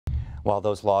While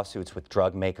those lawsuits with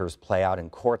drug makers play out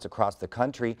in courts across the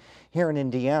country, here in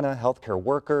Indiana, healthcare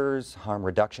workers, harm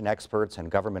reduction experts, and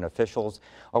government officials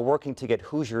are working to get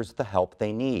Hoosiers the help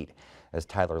they need. As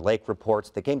Tyler Lake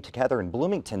reports, they came together in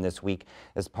Bloomington this week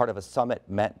as part of a summit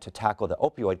meant to tackle the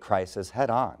opioid crisis head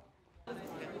on.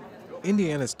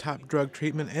 Indiana's top drug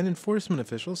treatment and enforcement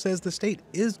official says the state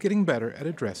is getting better at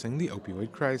addressing the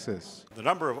opioid crisis. The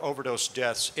number of overdose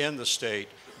deaths in the state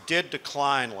did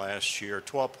decline last year,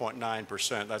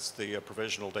 12.9%. That's the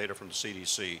provisional data from the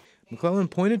CDC. McClellan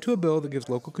pointed to a bill that gives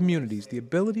local communities the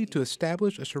ability to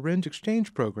establish a syringe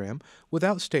exchange program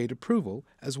without state approval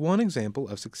as one example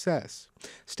of success.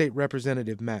 State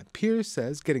Representative Matt Pierce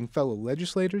says getting fellow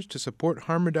legislators to support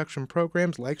harm reduction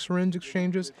programs like syringe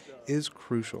exchanges is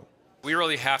crucial. We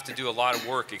really have to do a lot of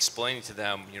work explaining to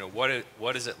them,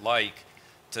 what is it like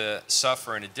to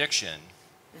suffer an addiction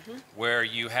where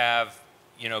you have,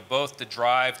 both the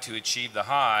drive to achieve the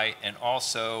high and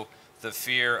also the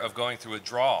fear of going through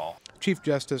withdrawal. Chief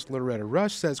Justice Loretta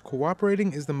Rush says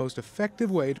cooperating is the most effective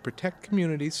way to protect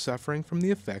communities suffering from the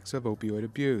effects of opioid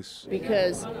abuse.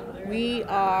 Because we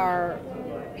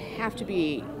have to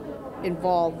be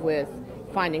involved with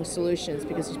finding solutions,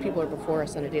 because these people are before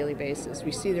us on a daily basis.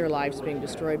 We see their lives being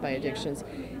destroyed by addictions.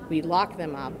 We lock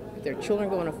them up. Their children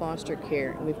go into foster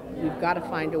care. And we've got to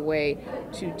find a way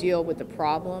to deal with the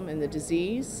problem and the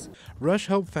disease. Rush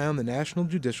helped found the National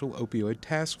Judicial Opioid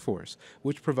Task Force,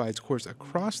 which provides courts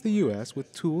across the U.S.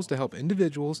 with tools to help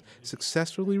individuals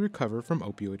successfully recover from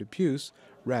opioid abuse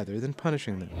rather than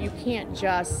punishing them. You can't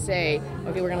just say,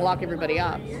 okay, we're going to lock everybody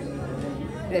up.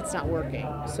 It's not working.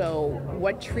 So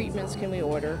what treatments can we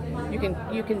order? You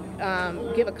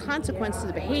can give a consequence to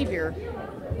the behavior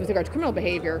with regard to criminal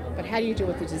behavior, but how do you deal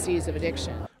with the disease of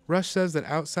addiction? Rush says that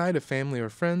outside of family or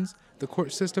friends, the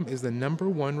court system is the #1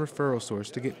 referral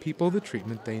source to get people the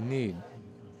treatment they need.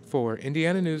 For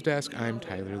Indiana Newsdesk, I'm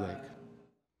Tyler Lake.